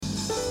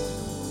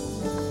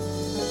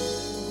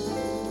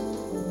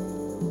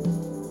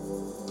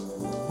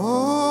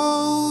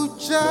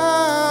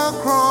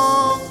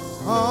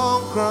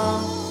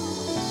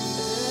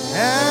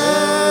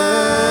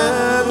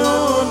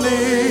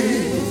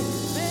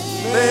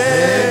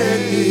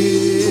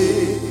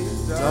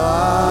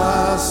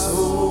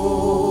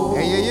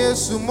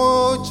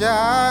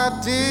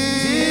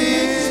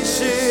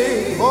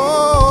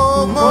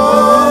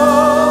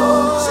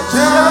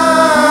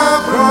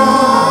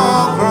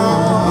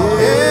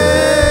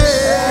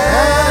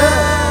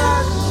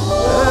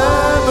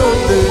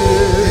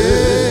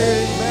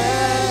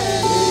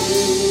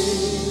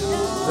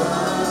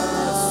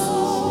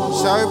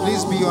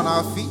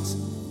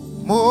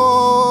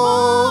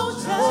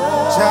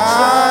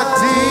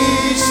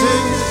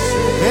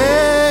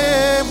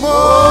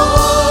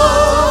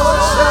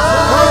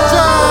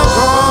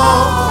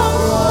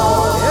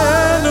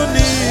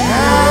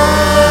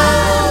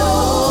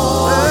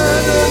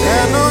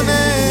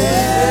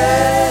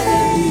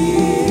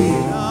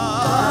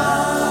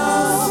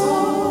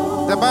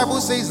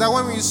Bible says that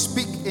when we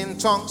speak in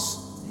tongues,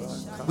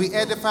 we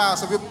edify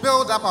ourselves, we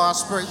build up our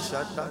spirit,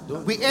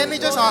 we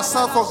energize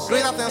ourselves for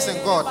greater things in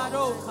God.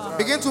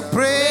 Begin to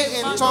pray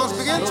in tongues,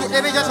 begin to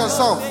energize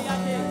yourself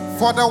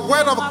for the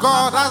word of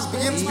God that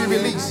begins to be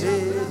released.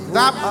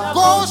 That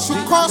God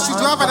should cause you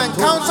to have an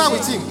encounter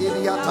with Him.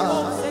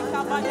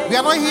 We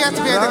are not here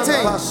to be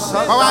entertained,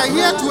 but we are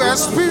here to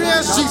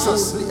experience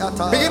Jesus.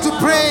 Begin to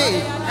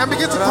pray and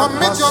begin to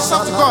commit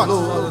yourself to God.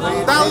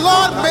 That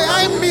Lord, may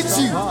I meet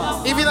you,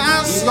 even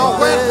as your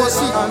word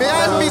proceeds. May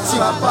I meet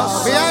you.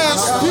 May I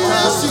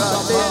experience you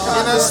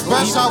in a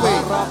special way.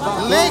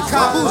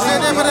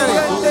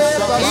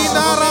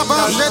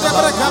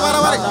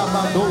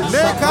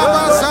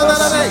 Rakaba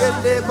Sanare,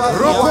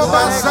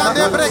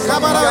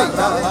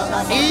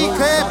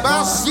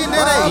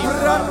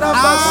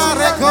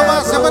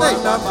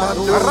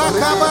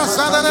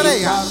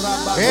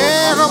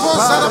 Robo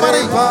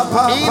Sanare,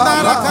 Ina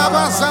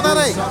Rakaba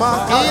Sanare,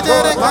 Ide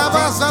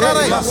Rakaba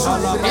Sanare,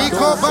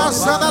 Ikoba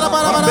Sanare,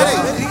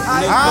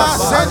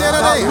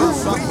 Senere,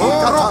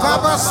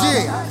 Orokabasi,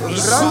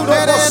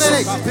 Sudere,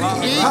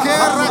 Ike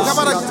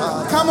Rakabara.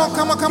 Come on,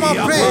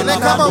 pray. Let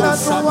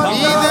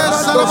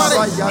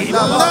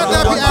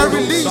there be a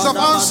release of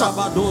answer.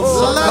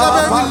 Let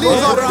there be a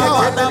release of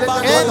power.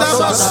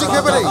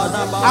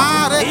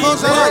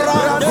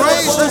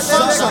 Grace to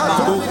function.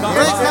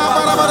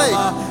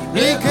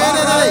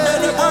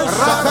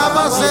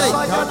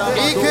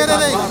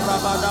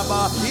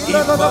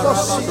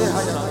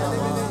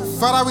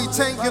 Father, we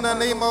thank you in the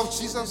name of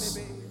Jesus.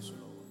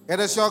 It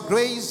is your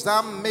grace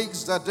that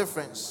makes the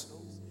difference.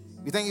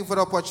 We thank you for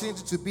the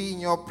opportunity to be in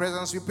your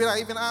presence. We pray that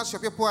even as your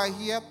people are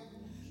here,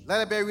 let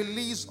there be a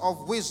release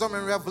of wisdom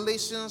and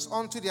revelations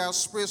unto their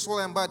spirit, soul,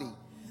 and body.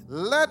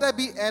 Let there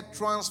be a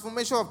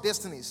transformation of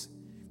destinies.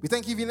 We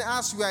thank you even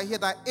as we are here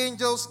that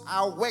angels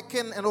are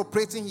working and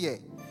operating here.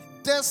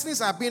 Destinies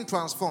are being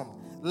transformed.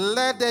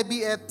 Let there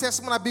be a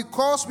testimony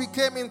because we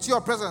came into your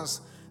presence.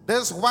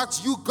 This is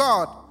what you,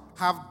 God,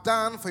 have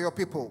done for your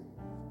people.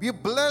 We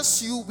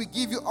bless you. We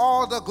give you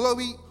all the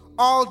glory,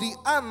 all the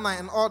honor,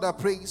 and all the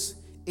praise.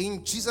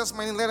 In Jesus'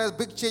 name, let us,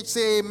 big church,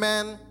 say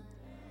amen.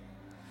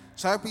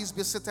 Shall I please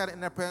be seated in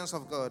the presence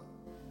of God?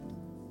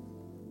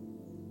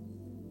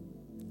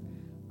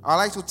 I'd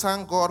like to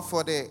thank God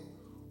for the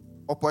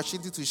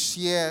opportunity to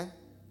share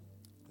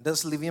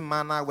this living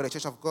manna with the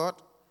Church of God.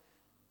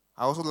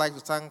 I also like to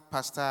thank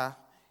Pastor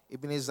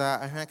Ebenezer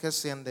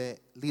Ahunkesi and the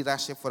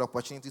leadership for the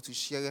opportunity to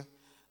share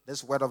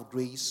this word of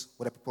grace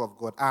with the people of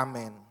God.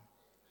 Amen.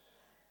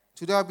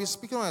 Today I'll be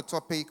speaking on a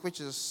topic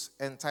which is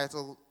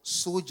entitled,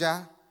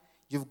 Soldier,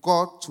 You've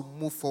Got to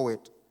Move Forward.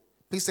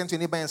 Please turn to your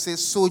neighbor and say,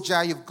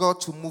 Soldier, you've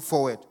got to move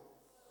forward.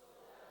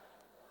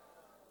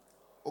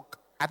 Okay.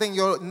 I think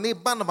your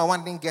neighbor number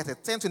one didn't get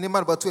it. Turn to neighbor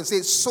number two and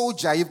say,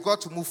 Soldier, you've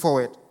got to move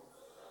forward.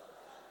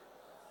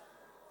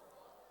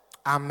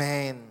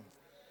 Amen.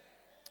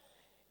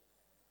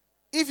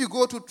 If you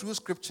go to true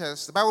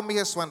scriptures, the Bible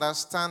makes us to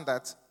understand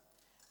that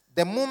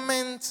the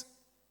moment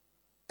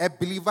a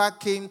believer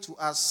came to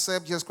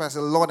accept Jesus Christ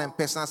as Lord and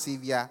personal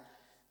Savior,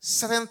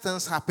 certain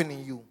things happen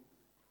in you.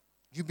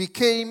 You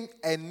became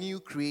a new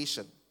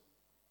creation.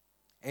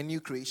 A new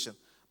creation.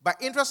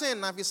 But interesting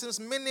enough, it seems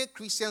many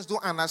Christians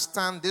don't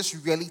understand this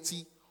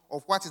reality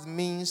of what it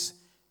means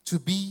to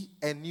be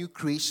a new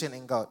creation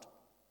in God.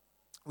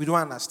 We don't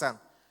understand.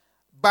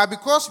 But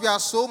because we are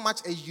so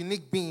much a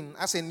unique being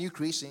as a new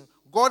creation,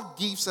 God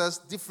gives us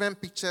different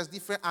pictures,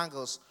 different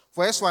angles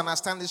for us to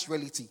understand this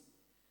reality.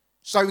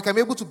 So we can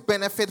be able to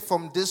benefit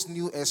from this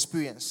new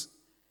experience.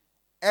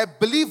 A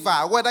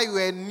believer, whether you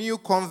are a new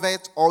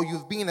convert or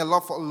you've been in the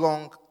Lord for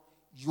long,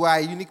 you are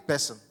a unique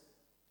person.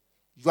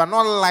 You are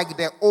not like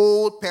the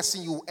old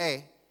person you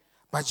were,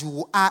 but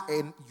you are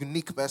a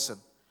unique person.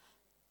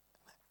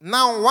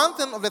 Now, one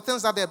thing of the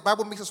things that the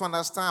Bible makes us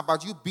understand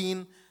about you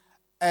being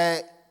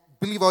a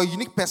believer or a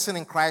unique person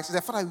in Christ is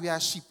the fact that we are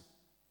sheep.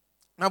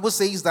 The Bible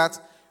says that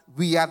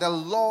we are the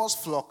Lord's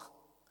flock.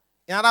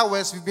 In other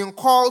words, we've been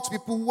called to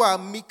people who are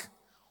meek,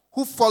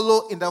 who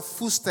follow in the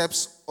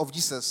footsteps of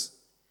Jesus.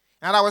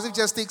 In other words, if it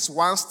just takes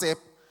one step,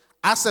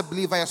 as a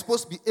believer, you're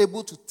supposed to be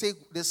able to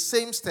take the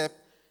same step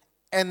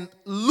and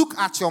look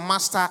at your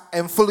master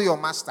and follow your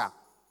master.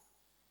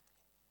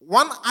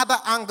 One other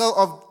angle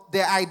of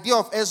the idea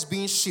of us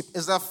being sheep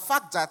is the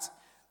fact that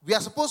we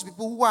are supposed to be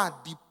people who are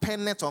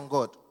dependent on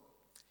God.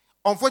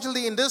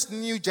 Unfortunately, in this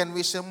new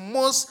generation,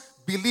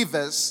 most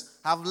believers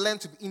have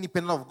learned to be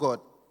independent of God.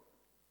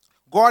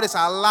 God is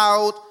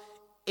allowed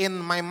in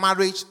my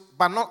marriage,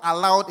 but not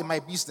allowed in my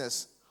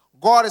business.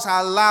 God is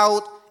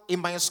allowed in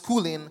my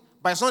schooling,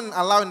 but it's not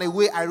allowed in the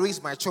way I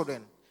raise my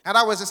children. In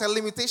other words, there's a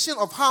limitation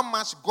of how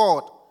much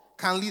God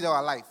can lead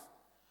our life.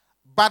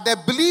 But the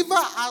believer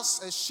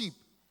as a sheep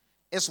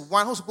is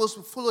one who's supposed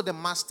to follow the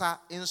master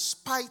in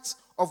spite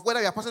of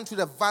whether we are passing through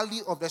the valley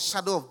of the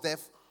shadow of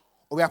death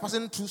or we are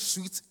passing through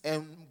sweet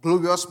and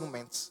glorious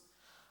moments.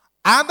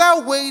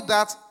 Another way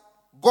that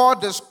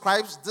God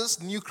describes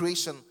this new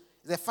creation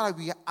is the fact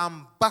that we are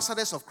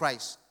ambassadors of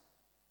Christ.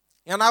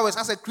 In other words,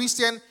 as a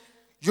Christian,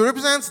 You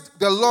represent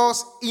the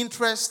Lord's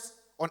interest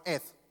on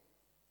earth.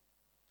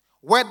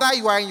 Whether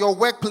you are in your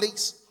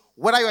workplace,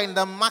 whether you are in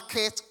the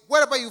market,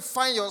 wherever you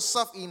find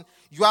yourself in,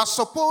 you are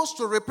supposed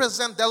to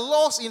represent the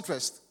Lord's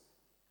interest.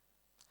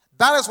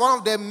 That is one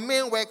of the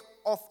main work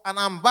of an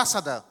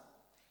ambassador.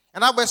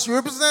 In other words, you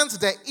represent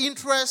the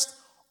interest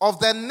of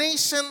the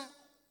nation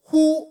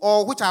who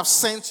or which have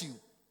sent you.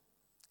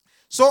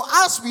 So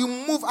as we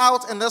move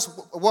out in this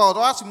world,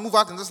 or as we move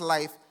out in this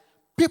life,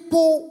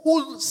 people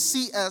who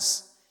see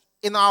us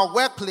in our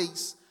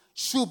workplace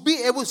should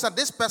be able to say,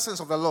 this person is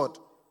of the Lord,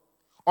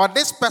 or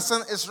this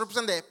person is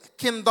representing the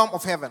kingdom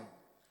of heaven.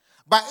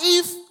 But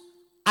if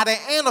at the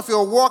end of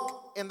your work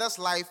in this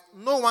life,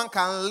 no one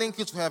can link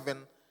you to heaven,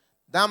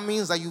 that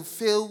means that you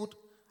failed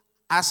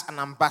as an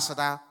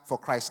ambassador for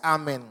Christ.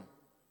 Amen.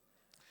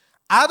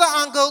 Another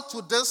angle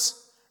to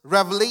this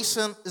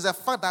revelation is the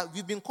fact that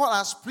we've been called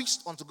as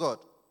priests unto God.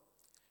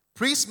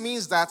 Priest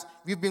means that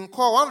we've been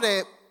called, one of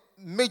the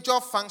major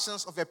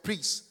functions of a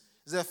priest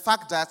is the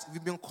fact that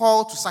we've been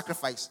called to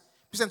sacrifice.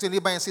 Listen to your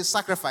neighbor and say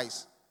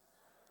sacrifice.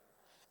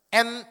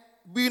 And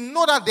we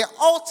know that the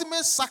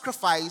ultimate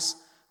sacrifice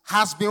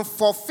has been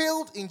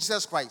fulfilled in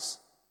Jesus Christ.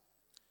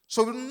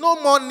 So we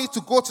no more need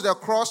to go to the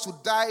cross to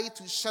die,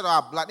 to shed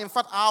our blood. In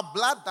fact, our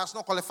blood does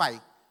not qualify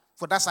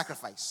for that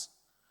sacrifice.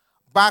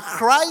 But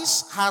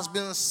Christ has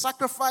been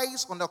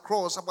sacrificed on the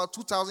cross about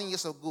 2,000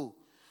 years ago,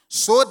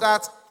 so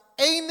that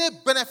any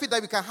benefit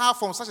that we can have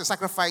from such a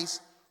sacrifice,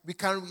 we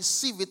can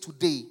receive it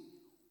today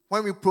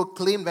when we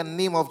proclaim the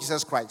name of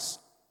Jesus Christ.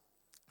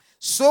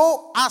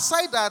 So,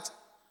 aside that,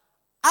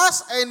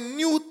 as a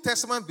New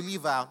Testament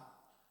believer,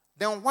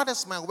 then what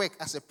is my work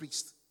as a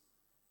priest?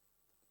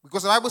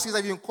 Because the Bible says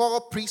that you can call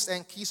priests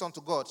and kings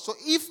unto God. So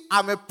if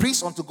I'm a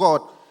priest unto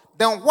God,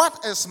 then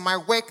what is my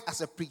work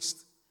as a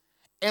priest?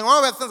 And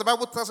one of the things the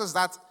Bible tells us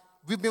that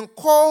we've been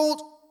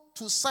called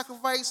to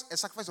sacrifice a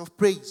sacrifice of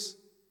praise.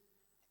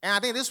 And I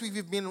think this week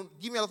we've been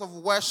giving a lot of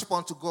worship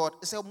unto God.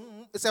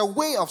 It's a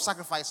way of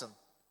sacrificing.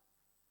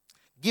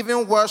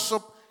 Giving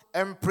worship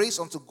and praise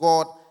unto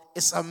God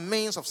is a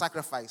means of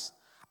sacrifice.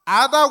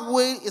 Another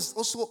way is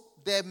also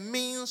the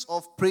means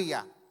of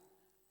prayer.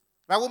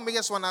 That will make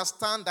us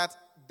understand that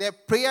the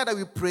prayer that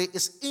we pray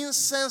is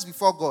incense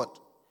before God.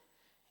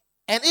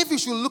 And if you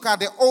should look at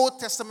the Old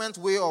Testament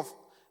way of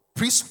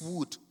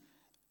priesthood,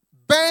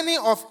 burning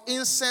of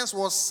incense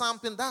was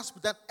something that's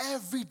done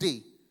every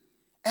day.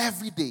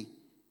 Every day.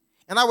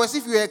 In other words,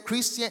 if you're a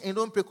Christian and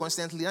don't pray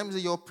constantly, that means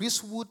that your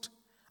priesthood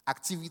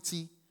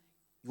activity,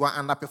 you are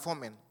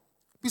underperforming.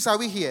 Please, are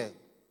we here?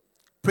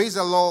 Praise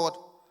the Lord.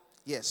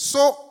 Yes.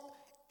 So,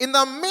 in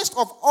the midst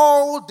of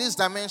all these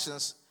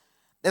dimensions,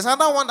 there's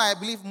another one that I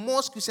believe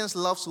most Christians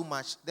love so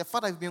much. The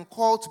fact that we've been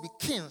called to be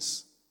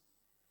kings.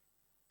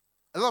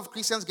 A lot of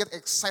Christians get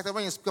excited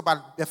when you speak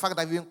about the fact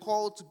that we've been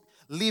called to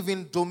live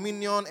in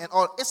dominion and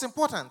all. It's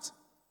important.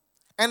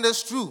 And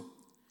it's true.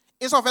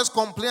 Instead of us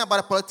complaining about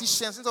the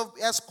politicians, instead of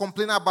us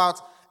complaining about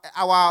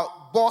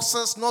our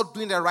bosses not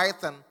doing the right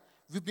thing,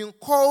 we've been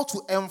called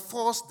to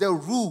enforce the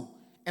rule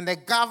and the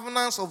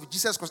governance of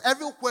Jesus Christ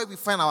everywhere we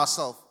find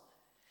ourselves.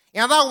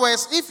 In other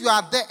words, if you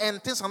are there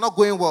and things are not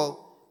going well,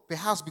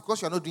 perhaps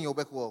because you are not doing your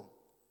work well.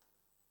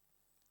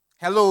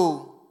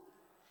 Hello.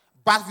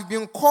 But we've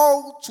been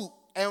called to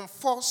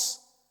enforce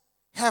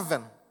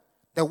heaven,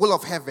 the will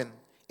of heaven,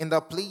 in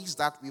the place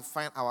that we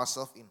find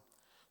ourselves in.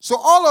 So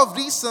all of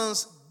these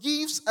things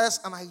gives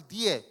us an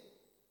idea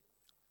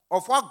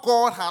of what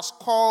God has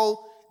called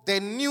the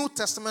New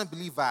Testament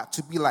believer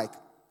to be like.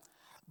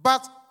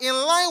 But in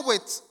line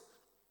with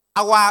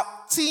our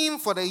theme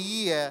for the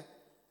year,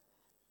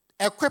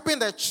 equipping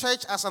the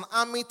church as an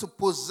army to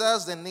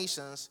possess the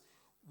nations,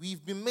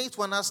 we've been made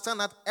to understand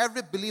that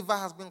every believer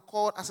has been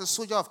called as a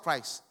soldier of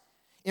Christ.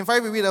 In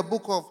fact, we read a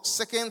book of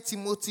 2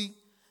 Timothy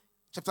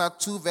chapter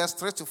 2, verse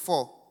 3 to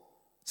 4.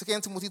 2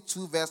 Timothy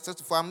 2, verse 3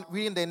 to 4. I'm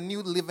reading the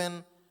New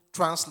Living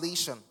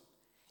Translation.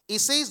 It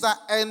says that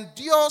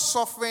endure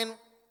suffering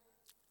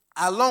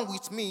along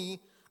with me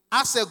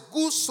as a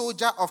good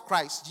soldier of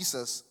Christ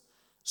Jesus.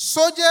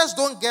 Soldiers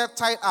don't get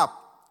tied up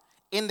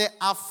in the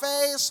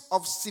affairs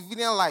of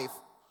civilian life,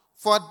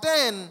 for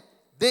then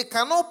they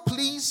cannot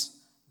please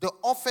the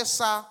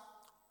officer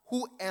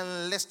who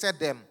enlisted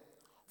them.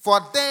 For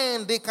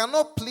then they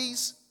cannot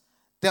please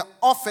the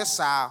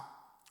officer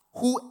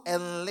who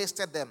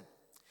enlisted them.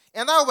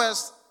 In other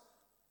words,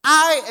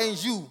 I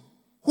and you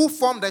who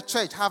form the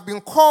church have been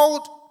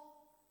called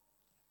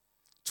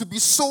to be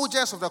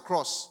soldiers of the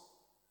cross.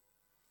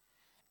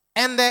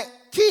 And the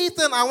key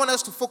thing I want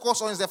us to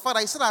focus on is the fact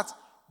that he said that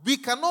we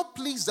cannot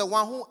please the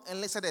one who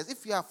enlisted us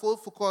if we are full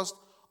focused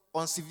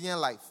on civilian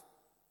life.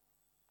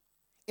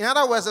 In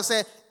other words, there's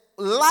a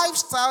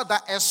lifestyle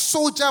that a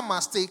soldier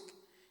must take,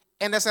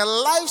 and there's a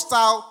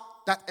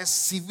lifestyle that a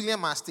civilian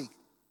must take.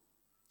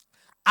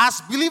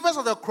 As believers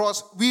of the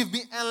cross, we've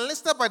been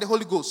enlisted by the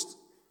Holy Ghost.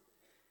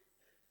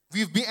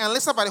 We've been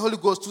enlisted by the Holy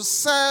Ghost to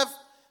serve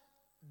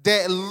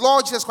the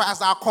Lord Jesus Christ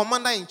as our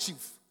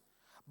commander-in-chief.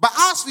 But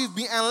as we've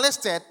been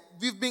enlisted,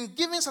 we've been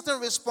given certain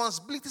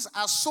responsibilities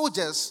as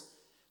soldiers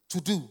to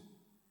do.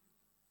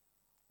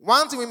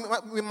 One thing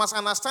we must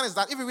understand is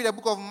that if you read the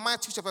book of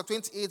Matthew chapter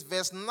 28,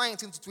 verse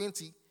 19 to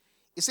 20,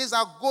 it says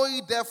that go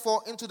ye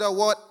therefore into the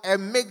world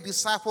and make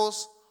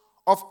disciples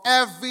of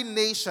every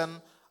nation,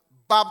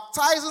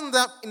 baptizing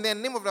them in the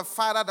name of the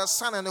Father, the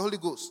Son, and the Holy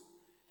Ghost.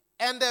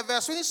 And the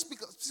verse really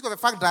speaks of the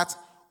fact that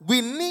we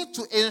need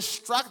to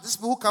instruct these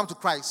people who come to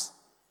Christ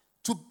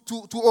to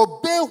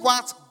obey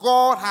what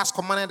God has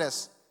commanded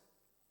us.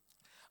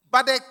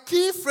 But the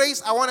key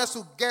phrase I want us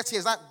to get here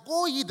is that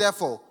go ye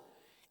therefore.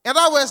 In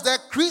other words, the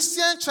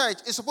Christian church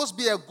is supposed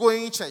to be a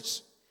going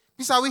church.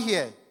 Please, are we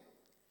here?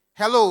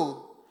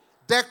 Hello.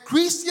 The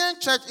Christian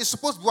church is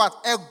supposed to be what?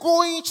 A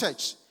going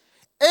church.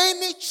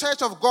 Any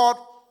church of God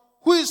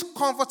who is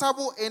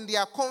comfortable in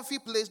their comfy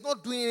place,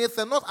 not doing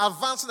anything, not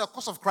advancing the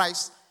cause of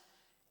Christ,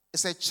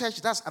 is a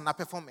church that's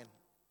underperforming.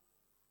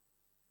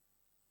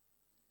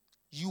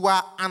 You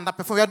are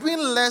underperforming. You are doing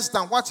less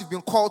than what you've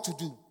been called to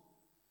do.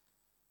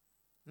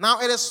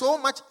 Now, it is so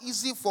much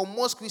easy for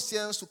most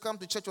Christians to come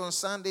to church on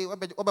Sunday,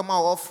 Obama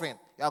offering.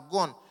 You are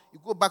gone. You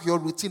go back to your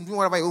routine, doing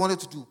whatever you wanted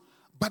to do.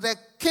 But the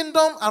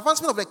kingdom,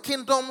 advancement of the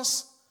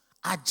kingdom's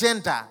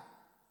agenda,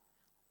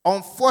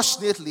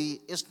 unfortunately,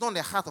 is not in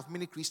the heart of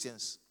many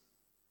Christians.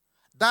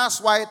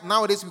 That's why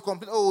nowadays we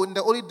complain, in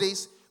the early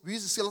days, we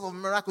used to see a lot of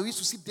miracles. We used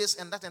to see this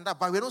and that,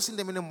 but we're not seeing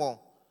them anymore.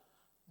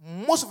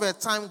 Most of the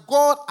time,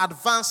 God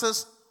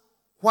advances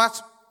what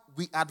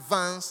we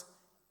advance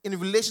in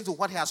relation to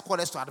what he has called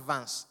us to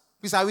advance.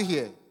 Please, are we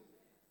here?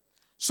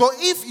 So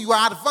if you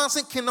are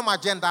advancing kingdom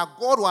agenda,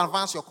 God will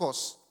advance your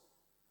cause.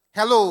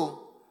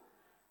 Hello?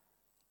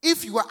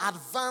 If you are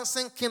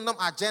advancing kingdom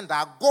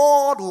agenda,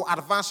 God will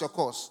advance your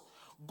cause.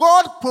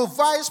 God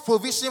provides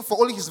provision for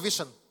only his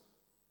vision.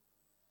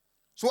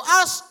 So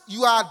as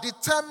you are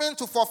determined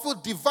to fulfill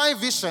divine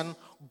vision,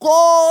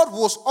 God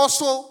will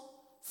also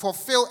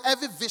fulfill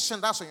every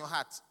vision that's on your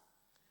heart.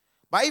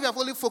 But if you have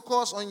only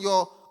focused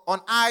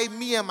on I,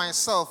 me, and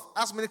myself,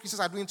 as many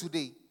Christians are doing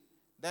today,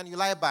 then you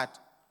lie bad.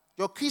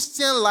 Your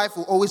Christian life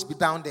will always be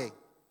down there.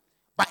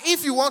 But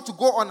if you want to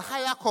go on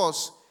higher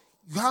course,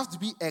 you have to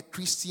be a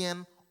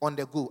Christian on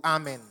the go.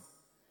 Amen.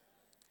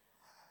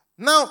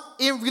 Now,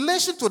 in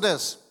relation to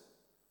this,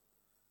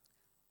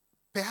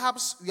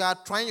 perhaps you are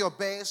trying your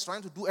best,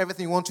 trying to do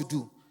everything you want to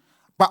do.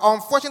 But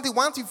unfortunately,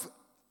 what you've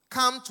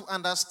come to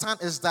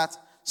understand is that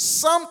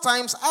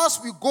sometimes as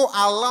we go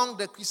along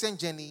the Christian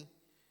journey,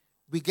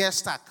 we get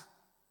stuck.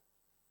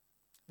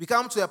 We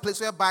come to a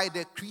place whereby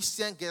the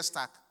Christian gets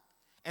stuck.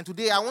 And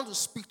today I want to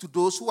speak to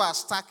those who are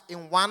stuck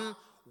in one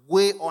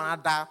way or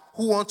another,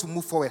 who want to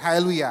move forward.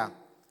 Hallelujah.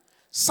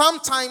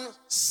 Sometimes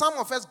some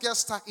of us get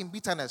stuck in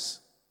bitterness.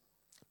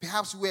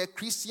 Perhaps you were a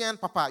Christian,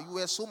 Papa. You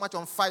were so much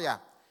on fire.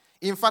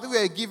 In fact, we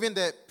were given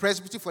the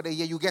presbytery for the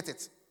year, you get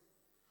it.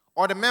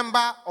 Or the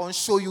member on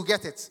show, you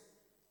get it.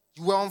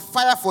 You were on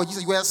fire for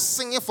Jesus. You were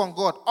singing from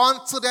God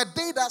until the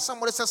day that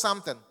somebody said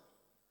something.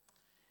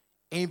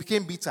 And you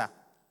became bitter.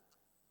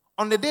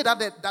 On the day that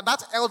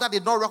that elder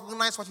did not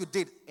recognize what you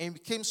did, and you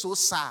became so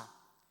sad.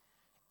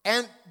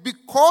 And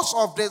because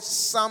of this,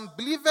 some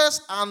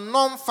believers are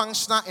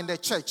non-functional in the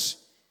church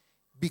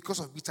because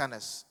of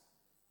bitterness.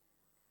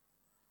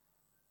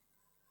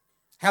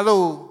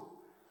 Hello?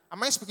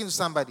 Am I speaking to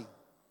somebody?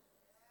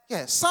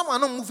 Yes, some are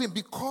not moving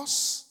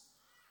because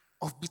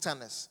of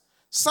bitterness.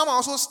 Some are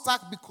also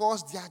stuck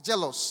because they are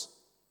jealous.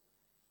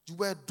 You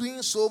were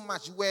doing so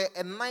much. You were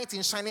a knight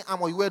in shining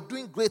armor. You were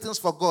doing great things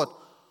for God.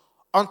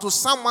 Until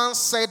someone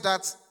said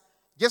that,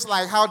 just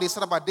like how they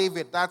said about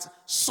David, that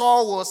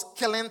Saul was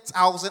killing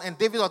 1,000 and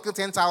David was killing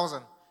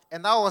 10,000.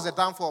 And that was the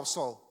downfall of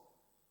Saul.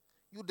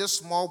 You this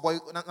small boy,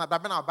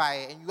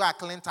 and you are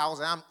killing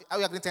 1,000.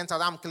 You are killing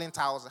 10,000, I'm killing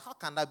 1,000. How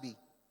can that be?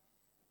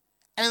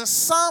 And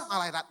some are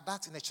like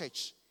that in the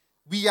church.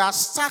 We are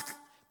stuck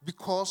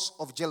because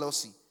of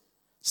jealousy.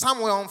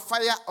 Some were on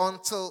fire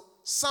until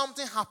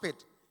something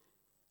happened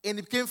and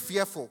it became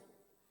fearful.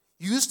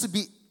 You used to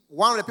be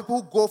one of the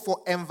people who go for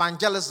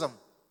evangelism.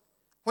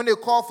 When they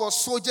call for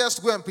soldiers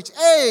to go and preach,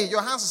 hey,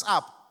 your hands is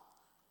up.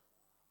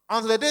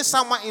 Until the day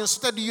someone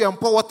insulted you and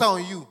poured water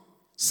on you.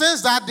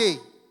 Since that day,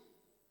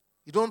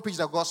 you don't preach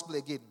the gospel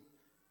again.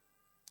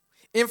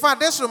 In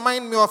fact, this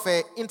reminds me of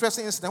an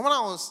interesting incident. When I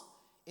was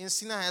in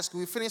senior high school,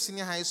 we finished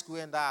senior high school,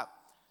 and I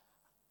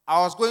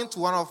was going to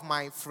one of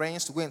my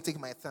friends to go and take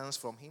my thanks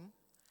from him.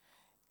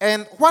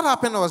 And what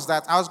happened was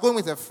that I was going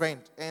with a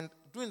friend, and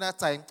during that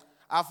time,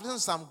 I've listened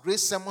to some great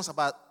sermons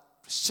about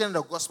sharing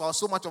the gospel. I was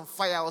so much on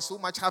fire. I was so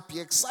much happy,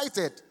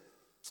 excited.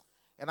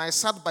 And I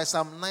sat by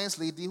some nice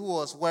lady who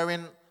was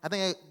wearing, I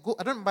don't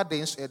remember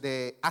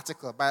the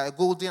article, but a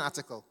golden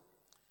article.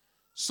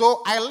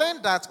 So I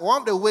learned that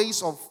one of the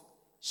ways of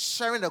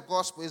sharing the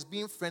gospel is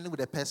being friendly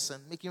with a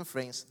person, making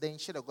friends, then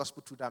share the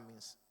gospel through that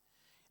means.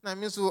 And I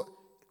mean, so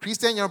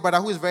Christian young brother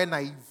who is very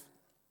naive.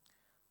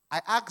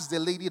 I asked the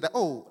lady that,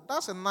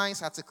 that's a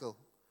nice article.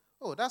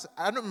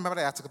 I don't remember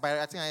the article, but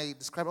I think I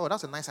described,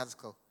 that's a nice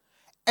article.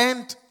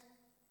 And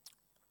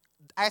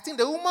I think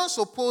the woman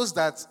supposed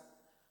that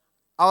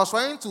I was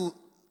trying to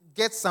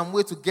get some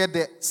way to get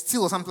the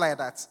steal or something like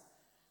that.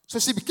 So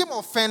she became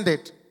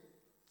offended.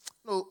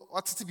 No,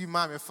 what to be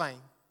mommy fine.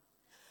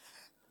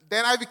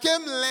 Then I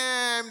became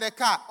lame the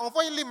car.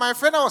 Unfortunately, my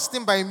friend that was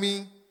sitting by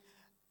me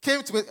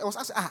came to me. I was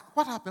asking,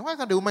 what happened? Why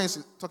can't the woman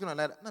is talking like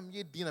that?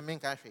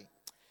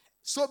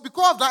 So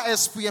because of that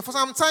experience, for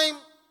some time,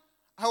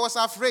 I was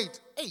afraid.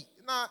 Hey,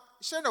 now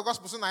sharing the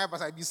gospel soon I have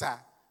as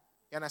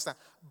you understand?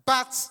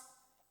 But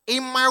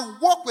in my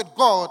walk with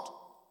God,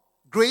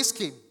 grace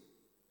came.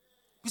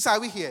 Please, are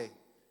we here?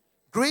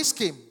 Grace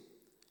came.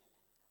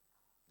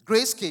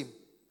 Grace came.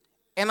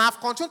 And I've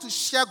continued to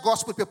share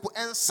gospel with people.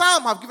 And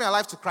some have given their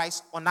life to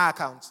Christ on that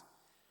account.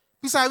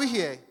 Please, are we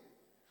here?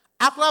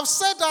 I could have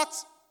said that.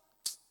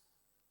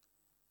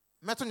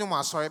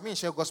 Sorry, me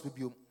share gospel with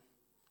you.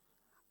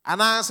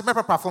 And I said,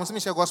 perform, me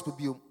share gospel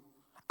with you.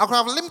 I could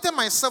have limited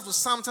myself to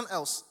something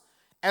else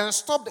and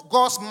stopped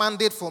God's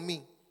mandate for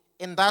me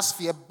in that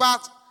sphere.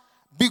 But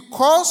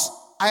because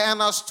I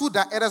understood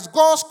that it is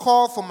God's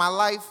call for my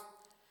life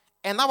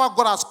and now what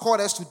God has called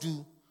us to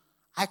do,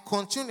 I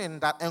continued in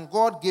that and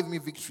God gave me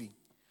victory.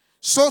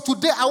 So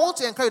today I want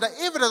to encourage you that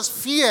if it is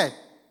fear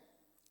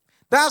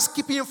that's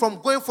keeping you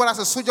from going forward as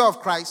a soldier of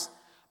Christ,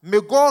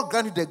 may God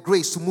grant you the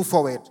grace to move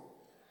forward.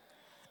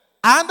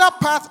 Another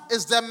part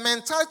is the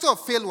mentality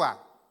of failure.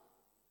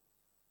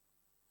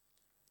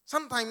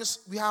 Sometimes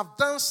we have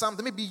done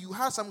something, maybe you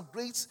had some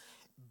great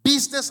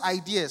business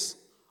ideas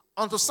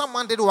until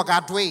someone did work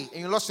that way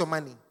and you lost your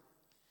money.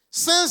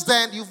 Since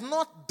then, you've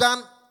not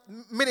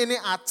made any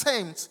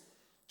attempt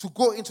to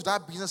go into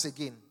that business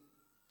again.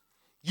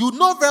 You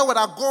know very well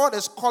that God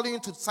is calling you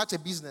to such a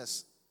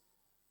business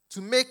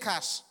to make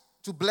cash,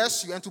 to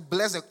bless you, and to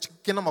bless the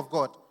kingdom of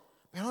God.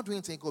 But you're not doing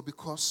anything good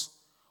because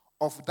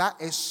of that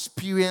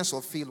experience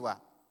of failure.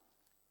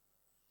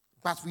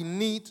 But we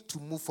need to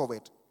move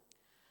forward.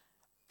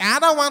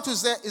 Another one to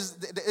say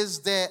is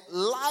the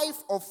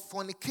life of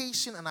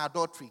fornication and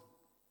adultery.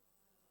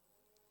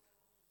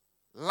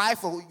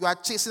 Life of you are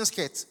chasing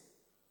skirts.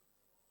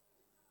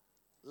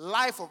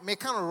 Life of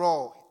mechanical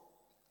raw.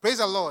 Praise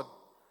the Lord.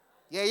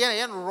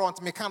 Yeah, wrong,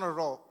 mechanical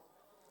raw.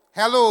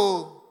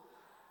 Hello.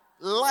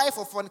 Life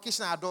of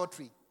fornication and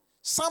adultery.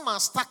 Some are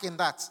stuck in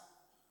that.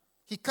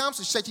 He comes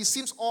to church, he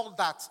seems all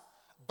that.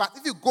 But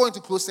if you go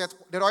into closet,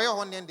 the royal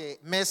one and the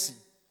mercy.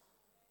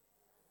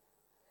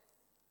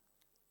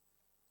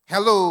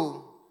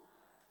 Hello.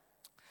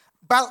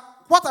 But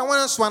what I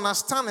want us to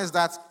understand is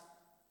that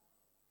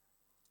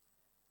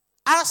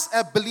as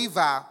a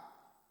believer,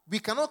 we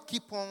cannot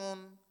keep on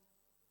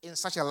in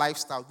such a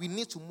lifestyle. We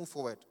need to move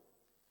forward.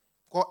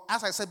 Because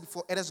as I said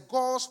before, it is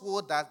God's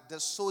word that the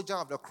soldier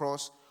of the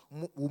cross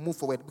will move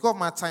forward. Because of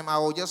my time, I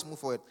will just move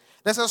forward.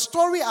 There's a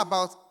story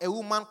about a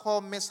woman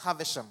called Miss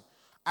Havisham.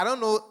 I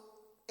don't know,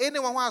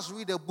 anyone who has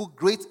read the book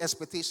Great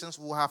Expectations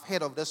will have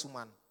heard of this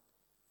woman.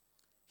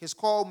 He's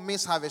called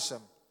Miss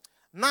Havisham.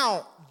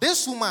 Now,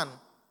 this woman,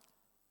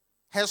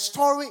 her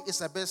story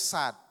is a bit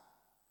sad.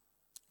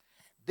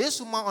 This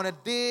woman, on the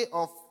day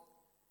of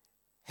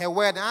her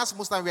wedding, as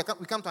most times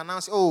we come to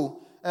announce,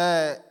 so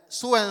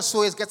and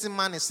so is getting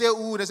money. Say,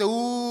 ooh, they say,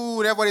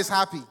 ooh, everybody's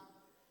happy.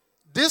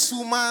 This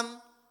woman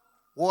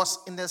was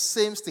in the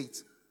same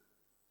state.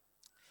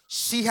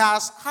 She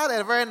has had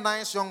a very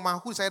nice young man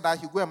who said that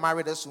he'll go and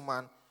marry this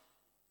woman.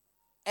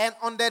 And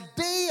on the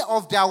day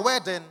of their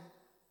wedding,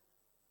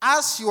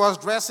 as she was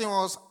dressing,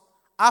 was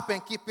up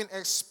and keeping,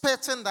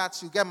 expecting that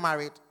she'll get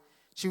married,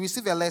 she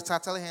received a letter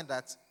telling her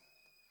that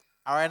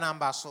our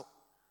number, so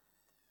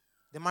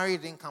the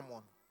marriage didn't come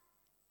on.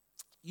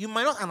 You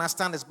might not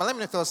understand this, but let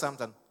me tell you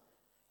something.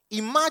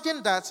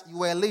 Imagine that you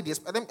were a lady.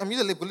 I'm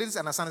using ladies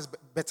understand this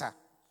better.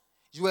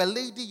 You were a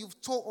lady,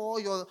 you've told all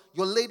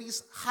your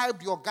ladies,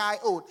 hyped your guy.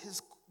 Oh,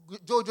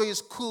 Jojo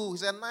is cool.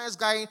 He's a nice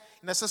guy in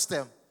the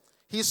system.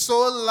 He's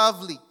so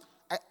lovely.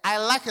 I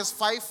like his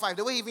 5'5".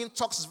 The way he even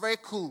talks is very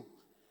cool.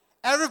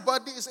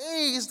 Everybody is,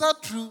 hey, is that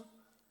true?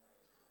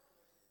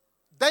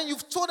 Then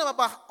you've told them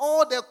about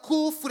all the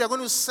cool food you're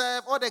going to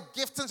serve, all the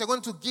giftings you're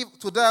going to give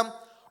to them,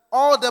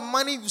 all the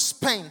money you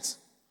spent.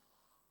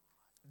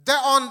 Then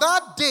on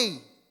that day,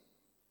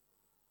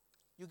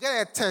 you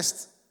get a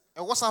text,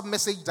 a WhatsApp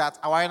message that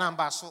our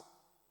number. So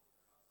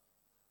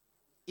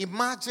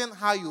imagine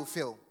how you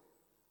feel.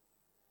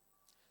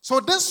 So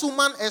this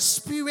woman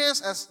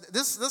experienced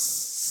this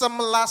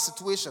similar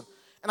situation.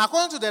 And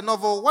according to the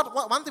novel,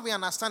 one thing we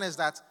understand is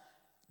that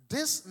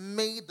this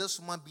made this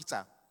woman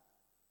bitter.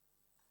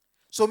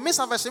 So Miss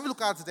Havisham, if you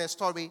look at the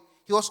story,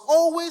 he was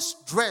always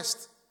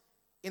dressed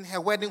in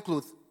her wedding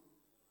clothes.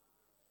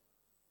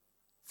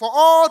 For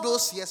all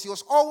those years, he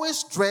was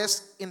always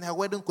dressed in her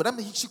wedding clothes. I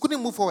mean, she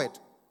couldn't move forward.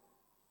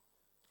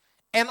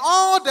 And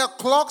all the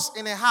clocks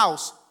in her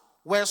house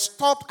were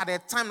stopped at the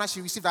time that she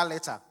received that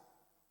letter.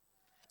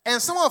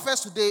 And some of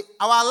us today,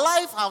 our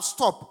life has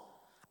stopped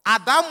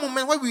at that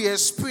moment when we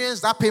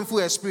experience that painful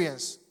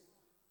experience.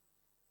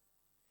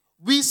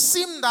 We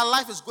seem that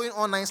life is going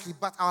on nicely,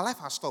 but our life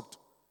has stopped.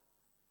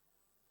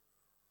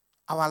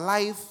 Our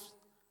life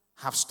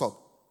have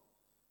stopped.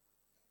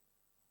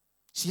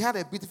 She had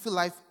a beautiful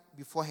life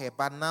before her,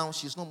 but now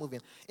she's not moving.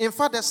 In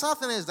fact, the sad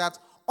thing is that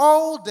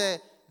all the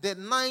the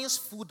nice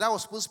food that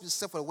was supposed to be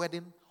served for the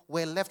wedding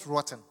were left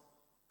rotten.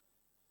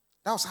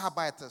 That was how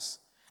bad it is.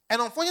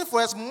 And unfortunately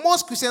for us,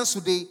 most Christians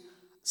today,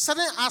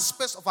 certain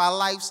aspects of our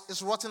lives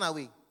is rotting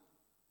away.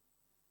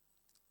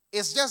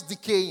 It's just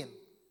decaying.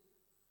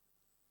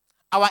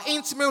 Our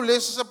intimate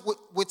relationship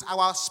with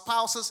our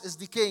spouses is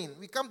decaying.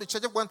 We come to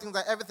church one thing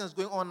that everything is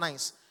going on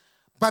nice.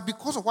 But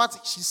because of what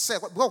she said,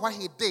 because of what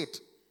he did,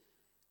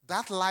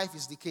 that life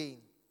is decaying.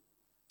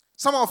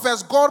 Some of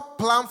us, God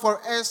planned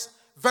for us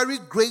very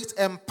great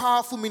and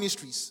powerful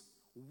ministries,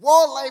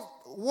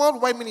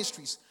 worldwide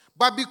ministries.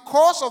 But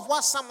because of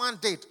what someone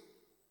did,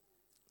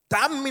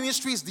 that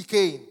ministry is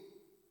decaying.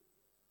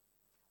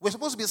 We're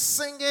supposed to be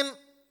singing,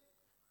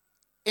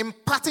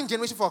 imparting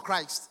generation for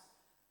Christ.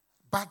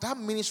 But that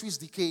ministry is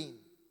decaying.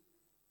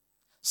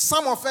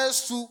 Some of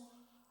us too,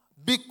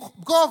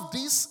 because of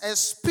these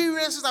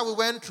experiences that we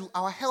went through,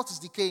 our health is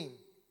decaying.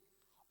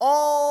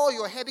 All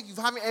your headache you've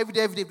having every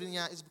day,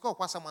 is because of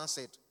what someone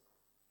said.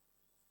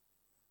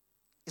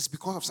 It's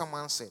because of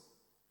someone said.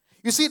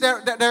 You see,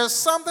 there is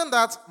something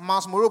that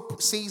Miles Monroe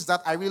says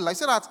that I really like. He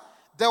said that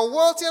the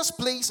wealthiest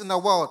place in the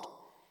world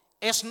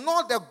is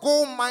not the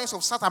gold mines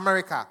of South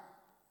America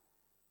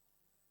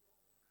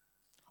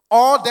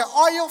or the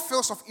oil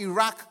fields of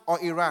Iraq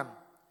or Iran.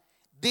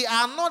 They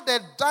are not the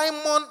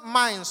diamond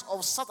mines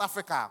of South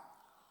Africa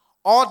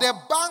or the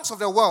banks of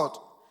the world.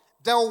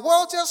 The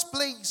wealthiest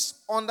place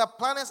on the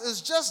planet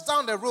is just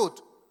down the road.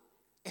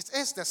 It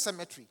is the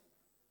cemetery.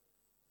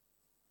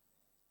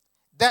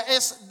 There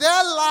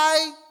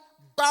lie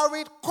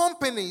buried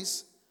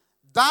companies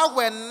that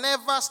were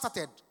never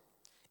started,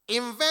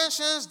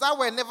 inventions that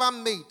were never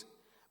made,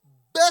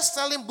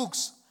 best-selling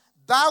books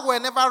that were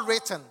never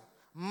written,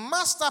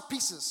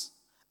 masterpieces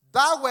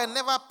that were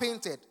never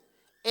painted.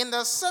 In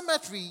the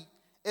cemetery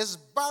is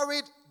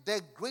buried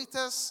the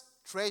greatest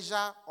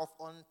treasure of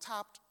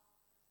untapped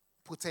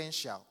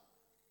potential.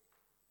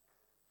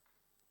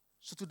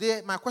 So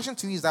today, my question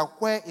to you is that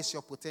where is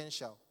your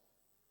potential?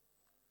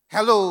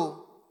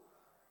 Hello?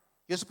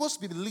 You're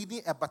supposed to be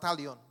leading a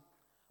battalion,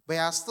 but you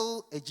are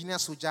still a junior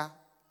soldier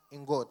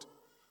in God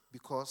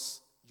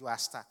because you are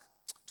stuck.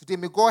 Today,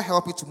 may God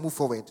help you to move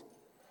forward.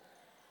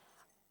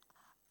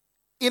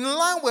 In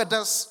line with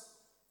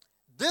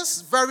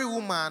this very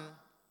woman,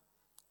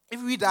 if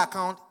you read the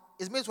account,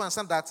 it's made to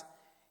understand that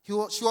she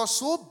was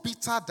so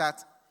bitter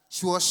that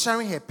she was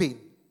sharing her pain.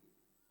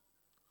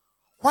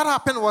 What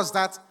happened was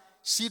that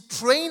she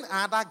trained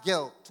another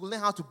girl to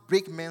learn how to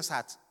break men's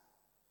heart.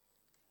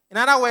 In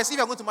other words, if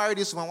you're going to marry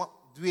this woman, what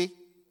do you?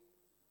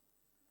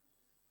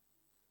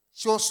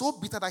 She was so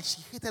bitter that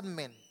she hated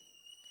men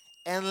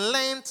and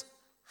learned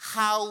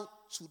how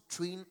to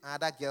train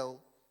another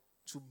girl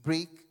to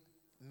break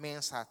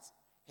men's heart.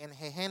 And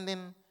her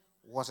handling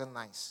wasn't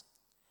nice.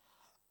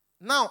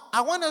 Now,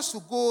 I want us to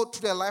go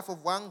through the life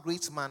of one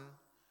great man.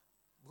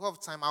 Because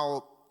of time,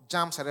 I'll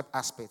jump certain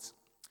aspects.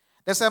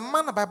 There's a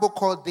man in the Bible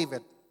called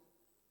David.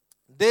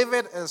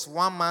 David is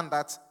one man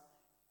that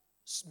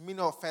many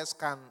of us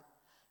can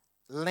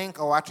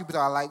link or attribute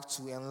our life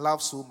to and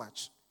love so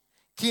much.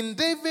 King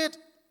David,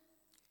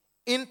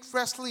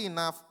 interestingly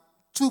enough,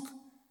 took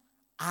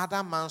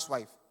another man's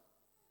wife.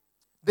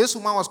 This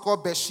woman was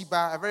called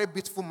Bathsheba, a very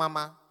beautiful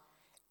mama.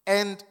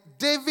 And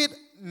David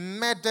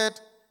murdered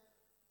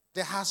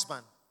the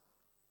husband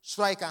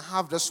so I can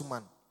have this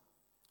woman.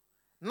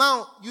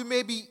 Now, you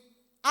may be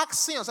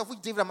asking yourself,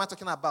 which David am I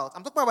talking about?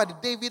 I'm talking about the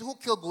David who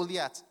killed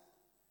Goliath.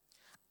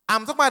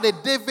 I'm talking about the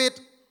David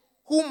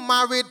who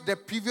married the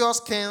previous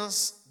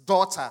king's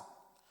daughter.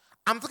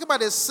 I'm talking about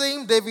the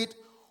same David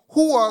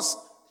who was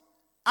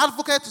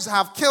advocate to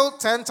have killed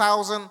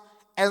 10,000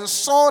 and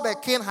saw the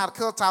king had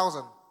killed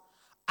 1,000.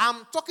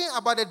 I'm talking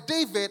about the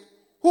David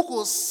who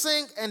could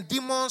sing and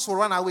demons will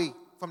run away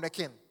from the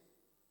king.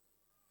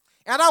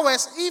 In other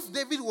words, if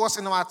David was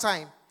in our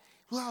time,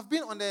 he would have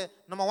been on the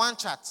number 1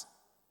 chart.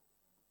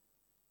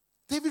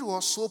 David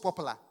was so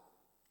popular.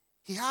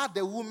 He had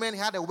the women, he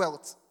had the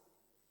wealth,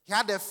 he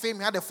had the fame,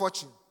 he had the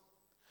fortune.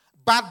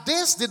 But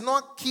this did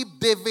not keep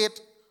David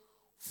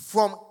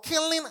from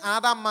killing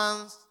another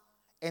man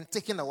and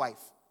taking a wife.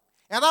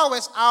 In other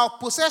words, our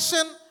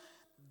possession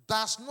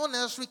does not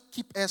necessarily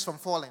keep us from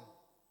falling.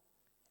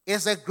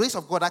 It's the grace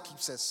of God that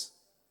keeps us.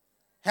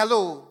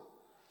 Hello.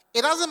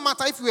 It doesn't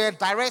matter if you're a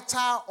director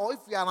or if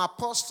you're an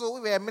apostle,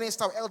 if you're a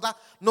minister or elder.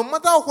 No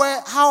matter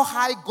how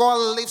high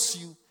God lifts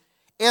you,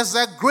 it's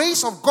the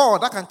grace of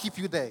God that can keep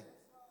you there.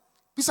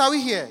 Please, are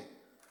we here?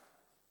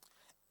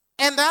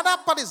 And the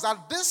other part is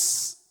that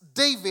this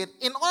David,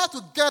 in order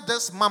to get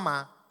this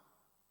mama,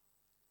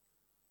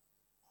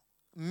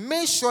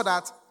 made sure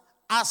that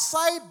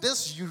aside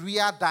this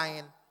Uriah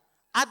dying,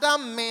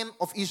 other men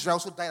of Israel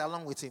also died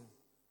along with him.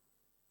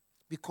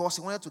 Because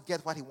he wanted to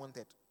get what he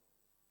wanted.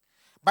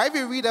 But if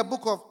you read the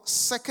book of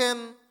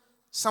 2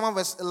 Samuel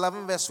verse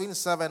 11, verse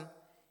 27,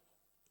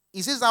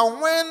 it says that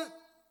when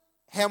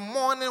her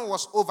mourning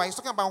was over, he's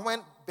talking about when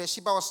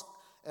Bathsheba was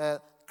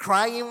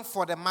crying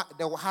for the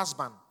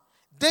husband.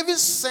 David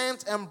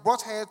sent and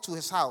brought her to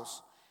his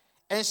house.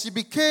 And she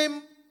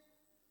became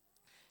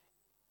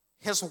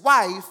his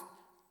wife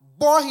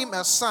bore him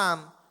a son,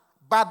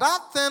 but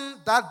that thing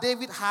that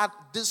David had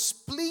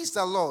displeased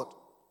the Lord.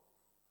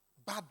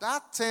 But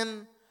that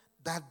thing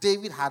that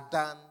David had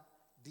done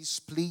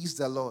displeased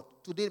the Lord.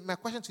 Today, my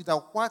question to you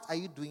is, what are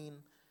you doing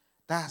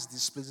that's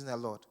displeasing the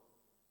Lord?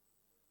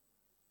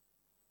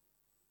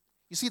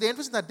 You see, the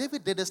interesting that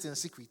David did this in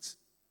secret,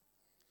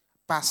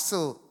 but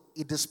still,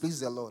 it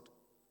displeased the Lord.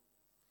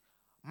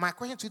 My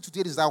question to you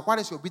today is that, what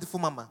is your beautiful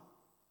mama?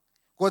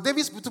 Because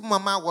David's beautiful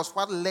mama was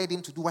what led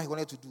him to do what he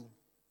wanted to do.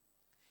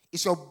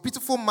 Is your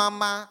beautiful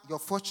mama your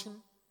fortune?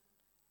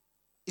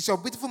 Is your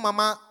beautiful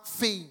mama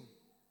fame?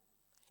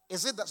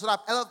 Is it that so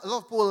that a lot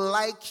of people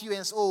like you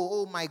and say,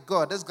 oh my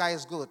God, this guy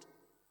is good.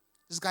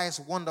 This guy is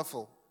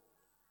wonderful.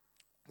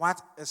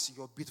 What is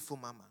your beautiful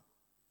mama?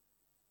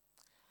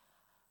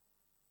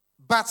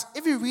 But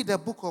if you read the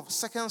book of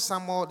 2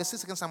 Samuel, the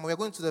 2 Samuel, we're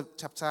going to the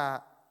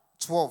chapter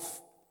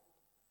 12.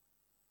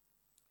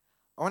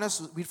 I want us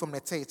to read from the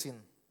 13.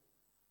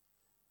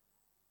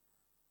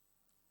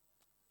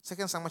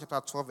 2 Samuel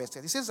chapter 12, verse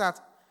 10. It says that,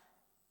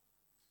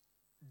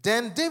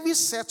 then David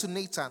said to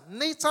Nathan,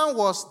 Nathan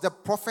was the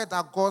prophet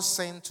that God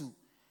sent to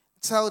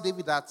tell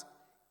David that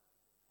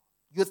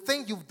you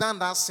think you've done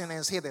that sin and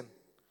it's hidden,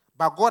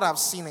 but God have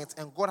seen it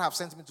and God have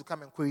sent me to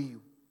come and query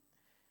you.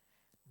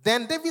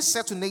 Then David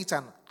said to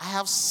Nathan, I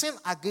have sinned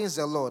against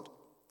the Lord.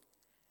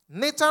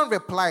 Nathan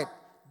replied,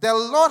 the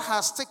Lord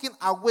has taken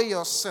away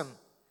your sin.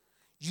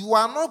 You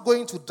are not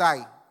going to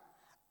die.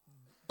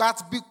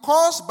 But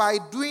because by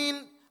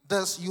doing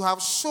this you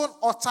have shown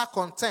utter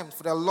contempt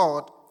for the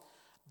Lord,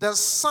 the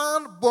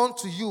son born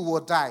to you will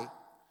die.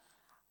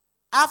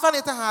 After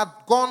Nathan had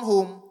gone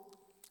home,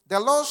 the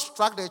Lord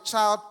struck the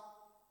child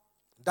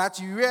that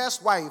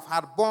Uriah's wife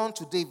had born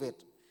to David,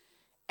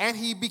 and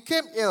he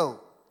became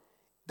ill.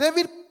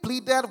 David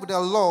pleaded with the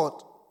Lord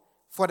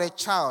for the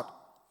child.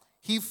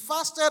 He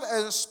fasted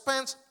and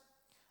spent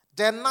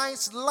the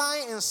nights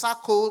lying in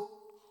sackcloth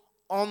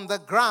on the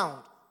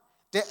ground.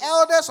 The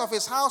elders of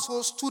his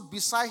household stood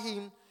beside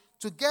him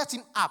to get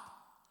him up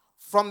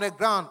from the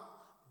ground,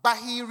 but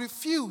he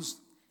refused,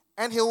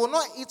 and he would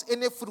not eat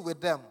any food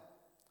with them.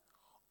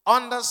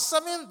 On the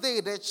seventh day,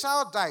 the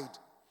child died.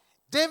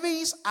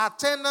 David's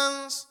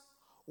attendants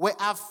were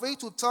afraid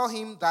to tell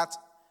him that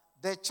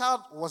the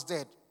child was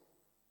dead,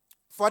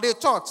 for they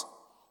thought,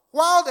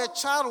 while the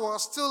child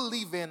was still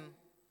living,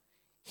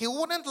 he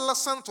wouldn't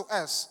listen to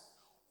us.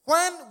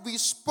 When we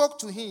spoke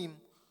to him,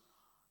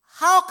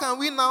 how can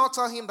we now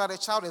tell him that the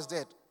child is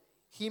dead?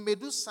 He may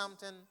do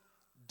something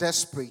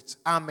desperate.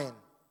 Amen.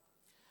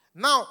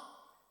 Now,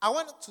 I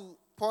want to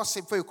pause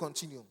before you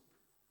continue.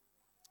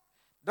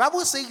 The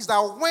Bible says that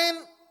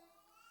when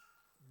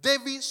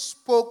David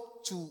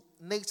spoke to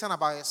Nathan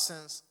about his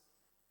sins,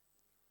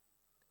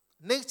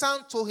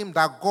 Nathan told him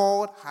that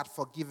God had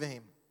forgiven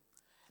him.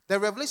 The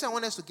revelation I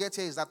want us to get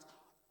here is that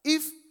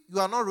if you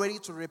are not ready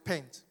to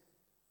repent,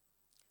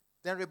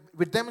 then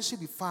redemption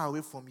will be far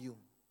away from you.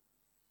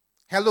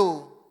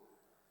 Hello?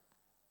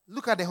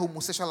 Look at the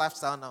homosexual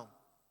lifestyle now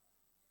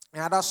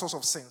and other sorts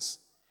of sins.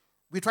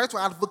 We try to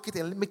advocate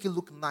and make it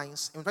look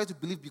nice, and we try to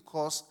believe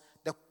because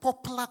the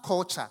popular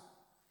culture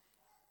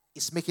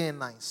is making it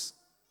nice.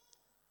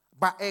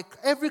 But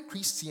every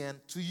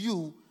Christian, to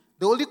you,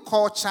 the only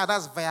culture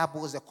that's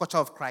viable is the culture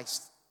of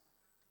Christ.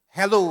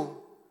 Hello?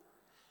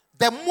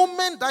 The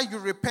moment that you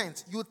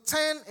repent, you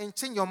turn and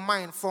change your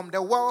mind from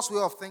the world's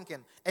way of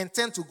thinking and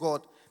turn to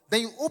God,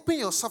 then you open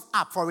yourself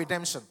up for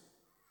redemption.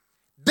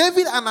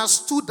 David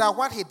understood that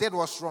what he did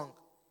was wrong.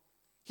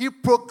 He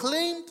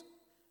proclaimed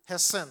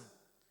his sin,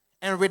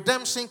 and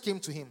redemption came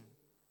to him.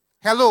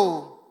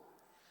 Hello?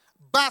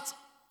 But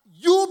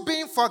you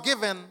being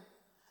forgiven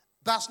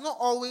does not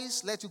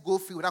always let you go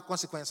free without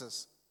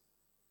consequences.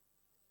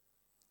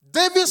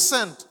 David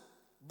sinned.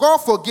 God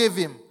forgave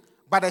him,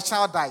 but the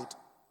child died.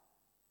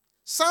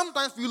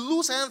 Sometimes we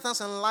lose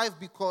things in life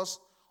because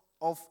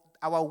of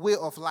our way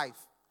of life,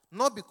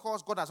 not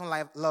because God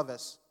doesn't love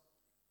us.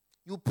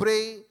 You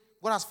pray,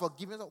 God has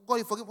forgiven. God,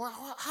 you forgive.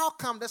 How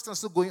come this thing is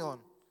still going on?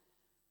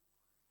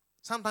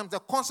 Sometimes the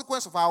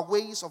consequence of our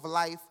ways of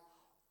life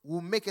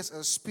will make us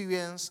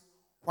experience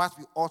what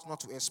we ought not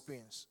to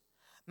experience.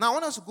 Now, I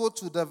want us to go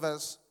to the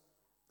verse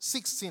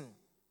 16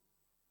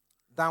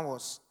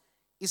 downwards.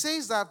 It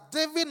says that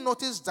David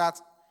noticed that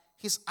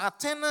his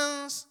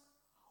attendants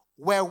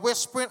were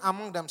whispering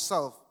among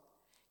themselves.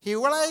 He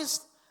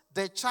realized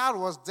the child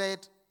was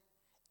dead.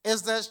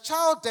 Is the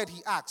child dead?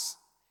 He asked.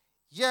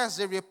 Yes,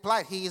 they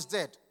replied, he is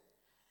dead.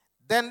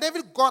 Then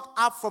David got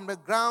up from the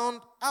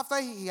ground after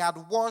he had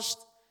washed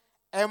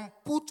and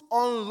put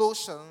on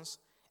lotions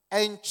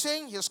and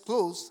changed his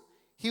clothes.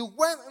 He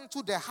went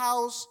into the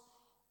house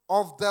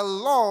of the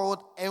Lord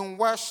and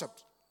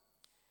worshipped.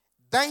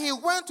 Then he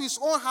went to his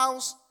own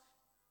house,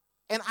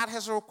 and at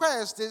his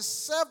request, they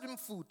served him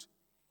food,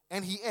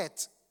 and he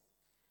ate.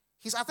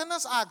 His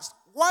attendants asked,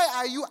 why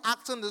are you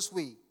acting this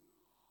way?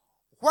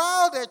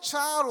 While the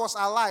child was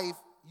alive,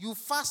 you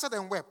fasted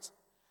and wept.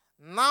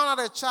 Now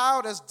that the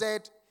child is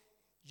dead,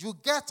 you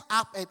get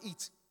up and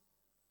eat.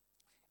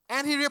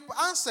 And he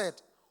answered,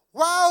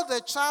 While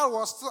the child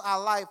was still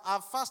alive, I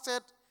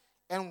fasted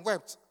and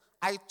wept.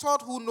 I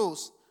thought, who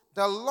knows,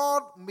 the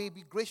Lord may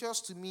be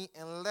gracious to me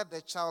and let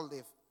the child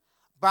live.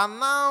 But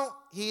now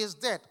he is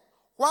dead.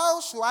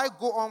 Why should I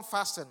go on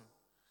fasting?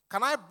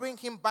 Can I bring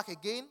him back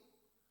again?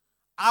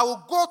 I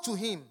will go to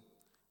him,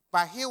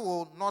 but he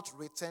will not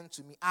return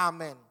to me.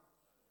 Amen.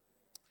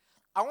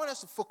 I want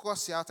us to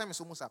focus here. Our time is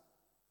almost up.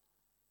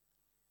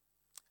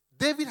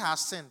 David has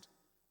sinned.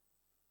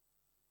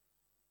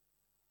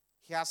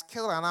 He has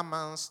killed another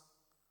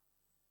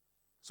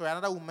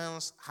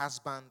woman's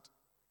husband.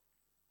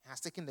 He has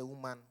taken the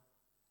woman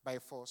by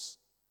force.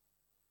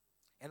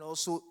 And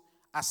also,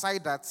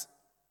 aside that,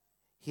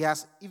 he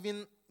has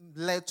even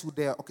led to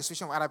the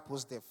orchestration of other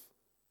people's death.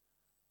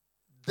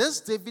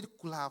 This David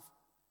could have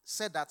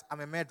said that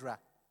I'm a murderer.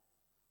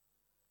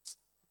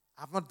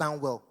 I've not done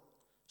well.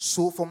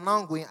 So from now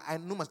on going, I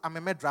know I'm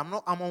a murderer.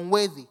 I'm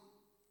unworthy.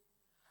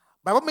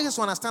 But what makes us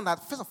understand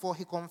that, first of all,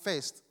 he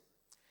confessed.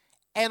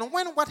 And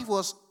when what he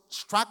was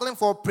struggling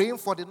for, praying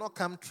for, did not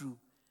come true,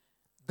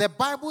 the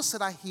Bible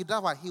said that he did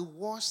what? He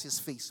washed his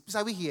face. Please,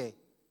 are we here?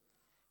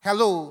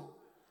 Hello?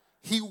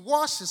 He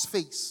washed his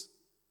face.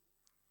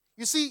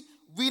 You see,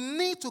 we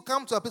need to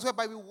come to a place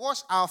whereby we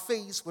wash our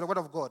face with the word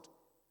of God.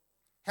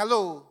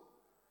 Hello?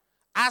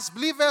 As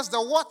believers,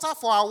 the water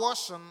for our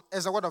washing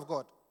is the word of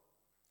God.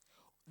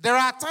 There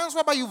are times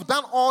whereby you've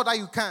done all that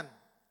you can,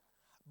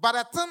 but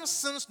the thing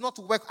seems not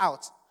to work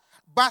out.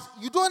 But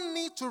you don't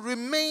need to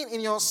remain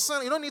in your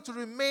sin. You don't need to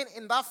remain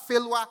in that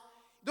failure.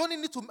 You don't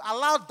need to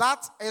allow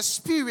that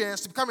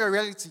experience to become your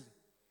reality.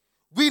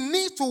 We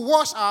need to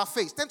wash our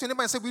face. Turn to your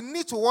neighbor and say, we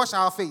need to wash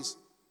our face.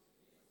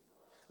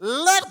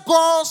 Let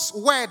God's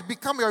word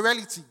become your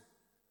reality.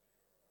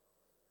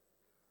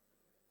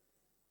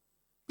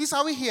 Please,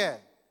 are we here?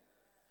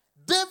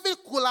 David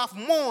could have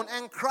moaned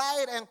and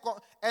cried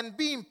and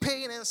be in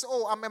pain and say,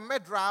 oh, I'm a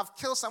murderer. I've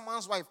killed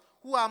someone's wife.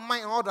 Who am I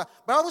and all that?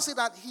 But I will say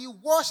that he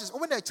washes,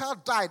 when the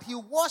child died, he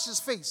washed his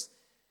face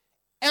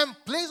and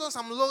placed on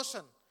some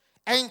lotion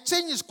and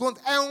changed his clothes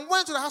and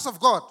went to the house of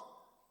God.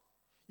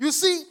 You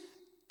see,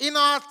 in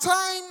our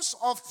times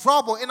of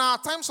trouble, in our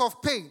times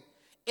of pain,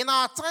 in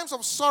our times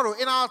of sorrow,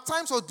 in our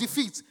times of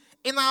defeat,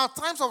 in our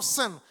times of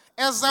sin,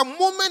 is the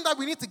moment that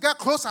we need to get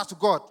closer to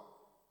God.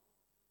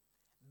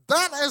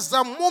 That is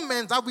the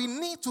moment that we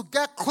need to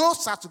get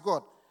closer to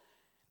God.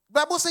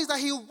 The Bible says that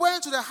he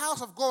went to the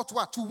house of God to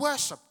what? To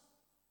worship.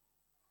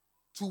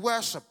 To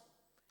worship.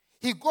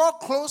 He got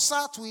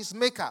closer to his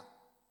maker.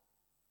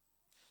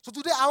 So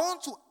today I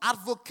want to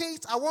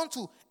advocate, I want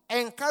to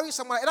encourage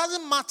someone. It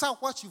doesn't matter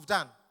what you've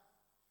done.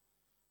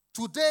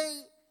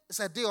 Today is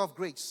a day of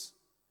grace.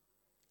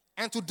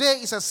 And today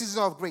is a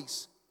season of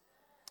grace.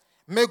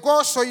 May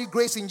God show you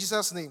grace in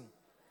Jesus' name.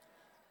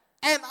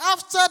 And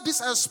after this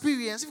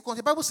experience, if you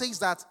continue, the Bible says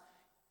that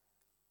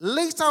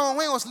later on,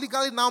 when he was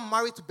legally now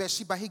married to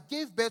Bathsheba, he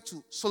gave birth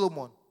to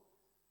Solomon.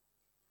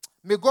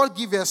 May God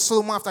give you a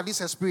Solomon after this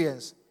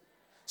experience.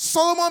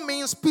 Solomon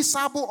means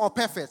peaceable or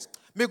perfect.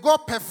 May God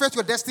perfect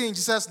your destiny in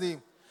Jesus'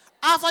 name.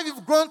 After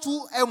you've grown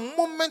to a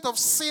moment of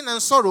sin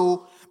and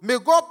sorrow, may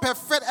God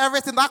perfect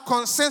everything that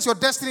concerns your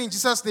destiny in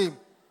Jesus' name.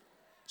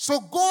 So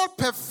God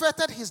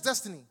perfected his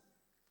destiny.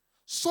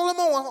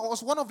 Solomon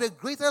was one of the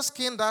greatest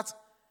kings that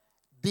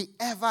they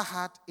ever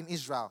had in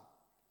Israel.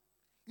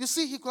 You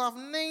see, he could have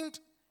named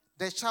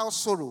the child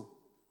Sorrow.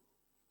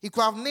 He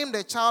could have named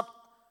the child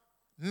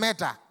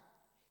Murder.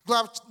 He could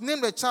have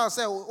named the child,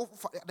 say, oh,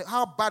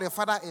 how bad your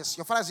father is.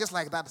 Your father is just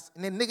like that,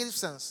 in a negative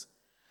sense.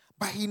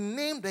 But he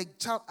named the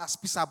child as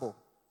peaceable.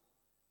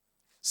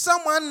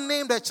 Someone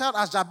named the child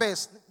as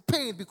Jabez,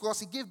 pain, because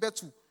he gave birth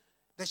to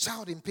the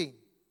child in pain.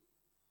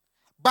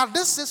 But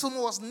this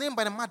Solomon was named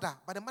by the mother.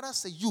 But the mother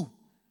said, you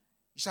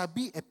shall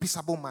be a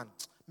peaceable man.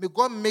 May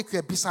God make you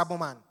a peaceable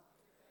man.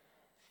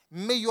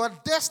 May your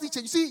destiny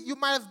change. You see, you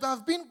might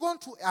have been going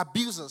through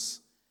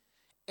abuses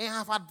and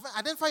have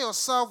identified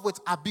yourself with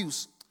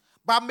abuse.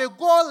 But may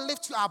God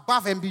lift you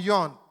above and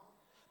beyond.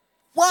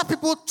 What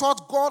people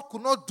thought God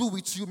could not do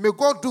with you, may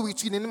God do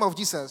with you in the name of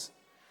Jesus.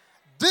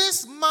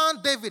 This man,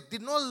 David,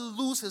 did not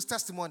lose his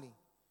testimony.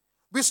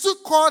 We still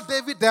call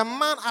David the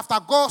man after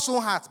God's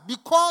own heart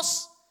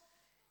because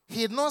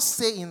he did not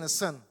stay in the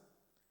sin,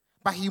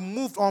 but he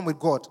moved on with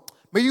God.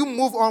 May you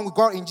move on with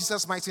God in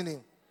Jesus' mighty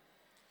name.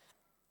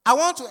 I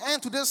want to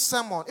end today's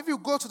sermon. If you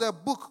go to the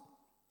book,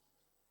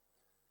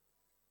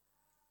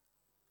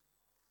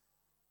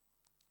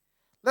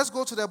 let's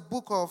go to the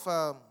book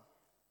of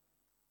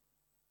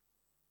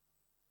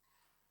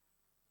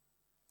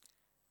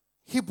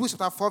Hebrews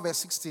chapter 4 verse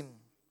 16.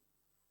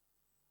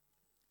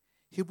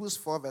 Hebrews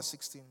 4 verse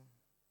 16.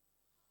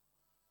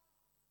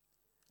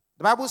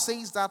 The Bible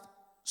says that,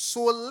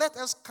 so let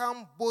us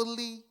come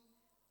boldly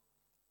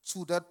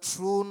to the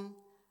throne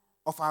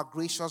of our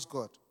gracious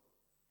God.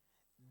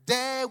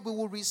 There we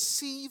will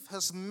receive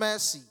his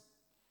mercy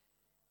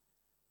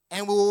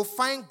and we will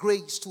find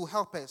grace to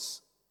help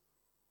us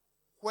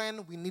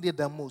when we need it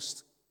the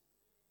most.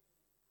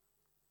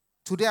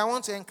 Today I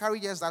want to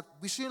encourage us that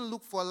we shouldn't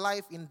look for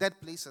life in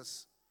dead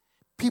places.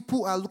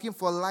 people are looking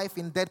for life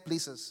in dead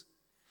places.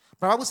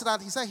 But the Bible said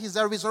that he said he's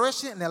the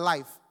resurrection and the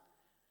life.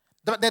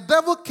 The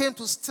devil came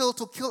to steal,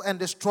 to kill, and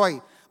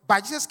destroy.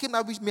 But Jesus came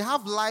that we may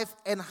have life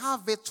and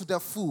have it to the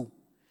full.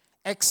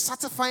 A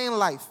satisfying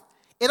life.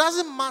 It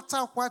doesn't matter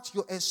what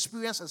your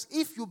experience is.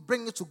 If you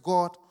bring it to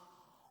God,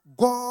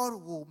 God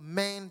will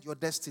mend your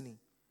destiny.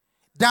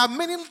 There are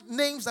many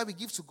names that we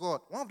give to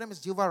God. One of them is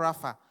Jehovah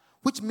Rapha,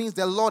 which means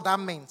the Lord that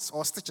mends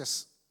or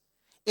stitches.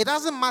 It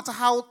doesn't matter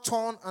how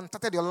torn and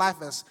tattered your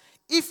life is.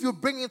 If you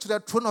bring it to the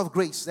throne of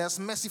grace, there's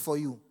mercy for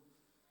you.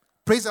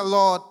 Praise the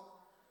Lord.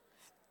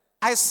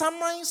 I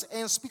summarize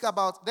and speak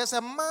about, there's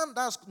a man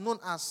that's known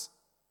as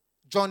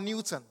John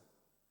Newton.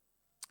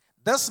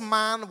 This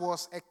man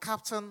was a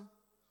captain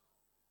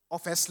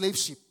of a slave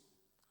ship.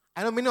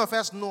 I know many of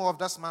us know of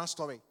this man's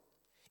story.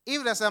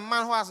 If there's a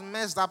man who has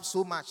messed up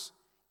so much,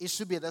 it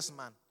should be this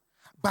man.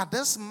 But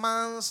this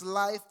man's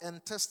life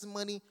and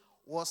testimony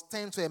was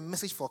turned to a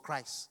message for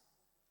Christ.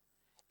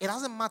 It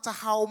doesn't matter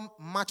how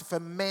much of a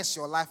mess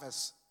your life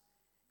is.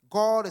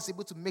 God is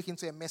able to make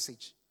into a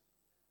message.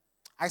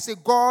 I say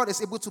God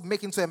is able to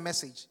make into a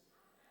message.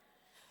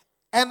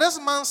 And this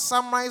man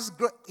summarized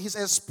his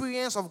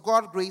experience of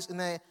God's grace in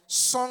a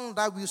song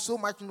that we so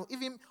much know.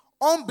 Even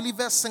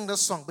unbelievers sing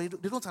this song,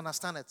 but they don't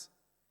understand it.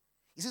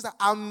 He says that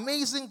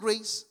amazing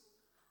grace,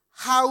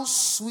 how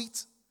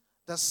sweet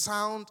the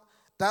sound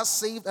that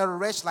saved a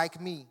wretch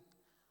like me.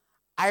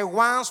 I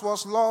once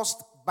was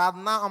lost, but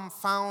now I'm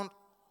found,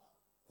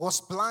 was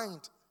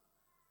blind,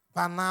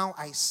 but now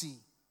I see.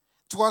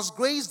 'Twas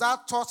grace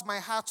that taught my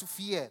heart to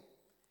fear,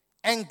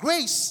 and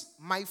grace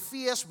my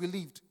fears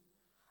relieved.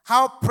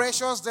 How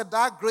precious did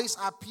that grace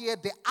appear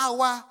the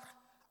hour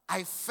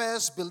I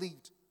first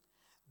believed.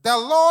 The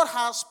Lord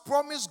has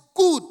promised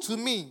good to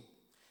me.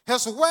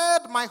 His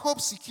word my hope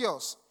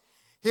secures.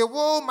 He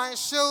will my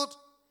shield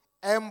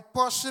and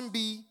portion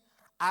be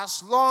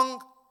as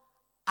long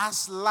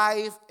as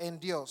life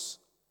endures.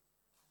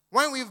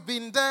 When we've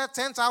been there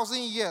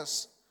 10,000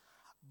 years,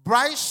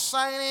 bright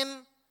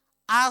shining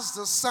as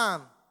the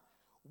sun,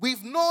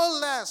 we've no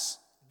less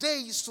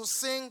days to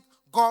sing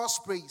God's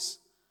praise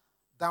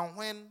than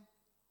when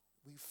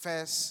we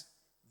first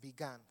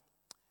began.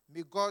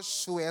 May God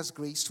show us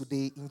grace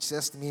today in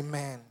Jesus' name,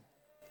 amen.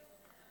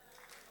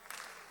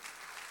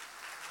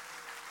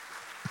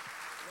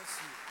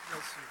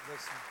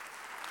 Bless you.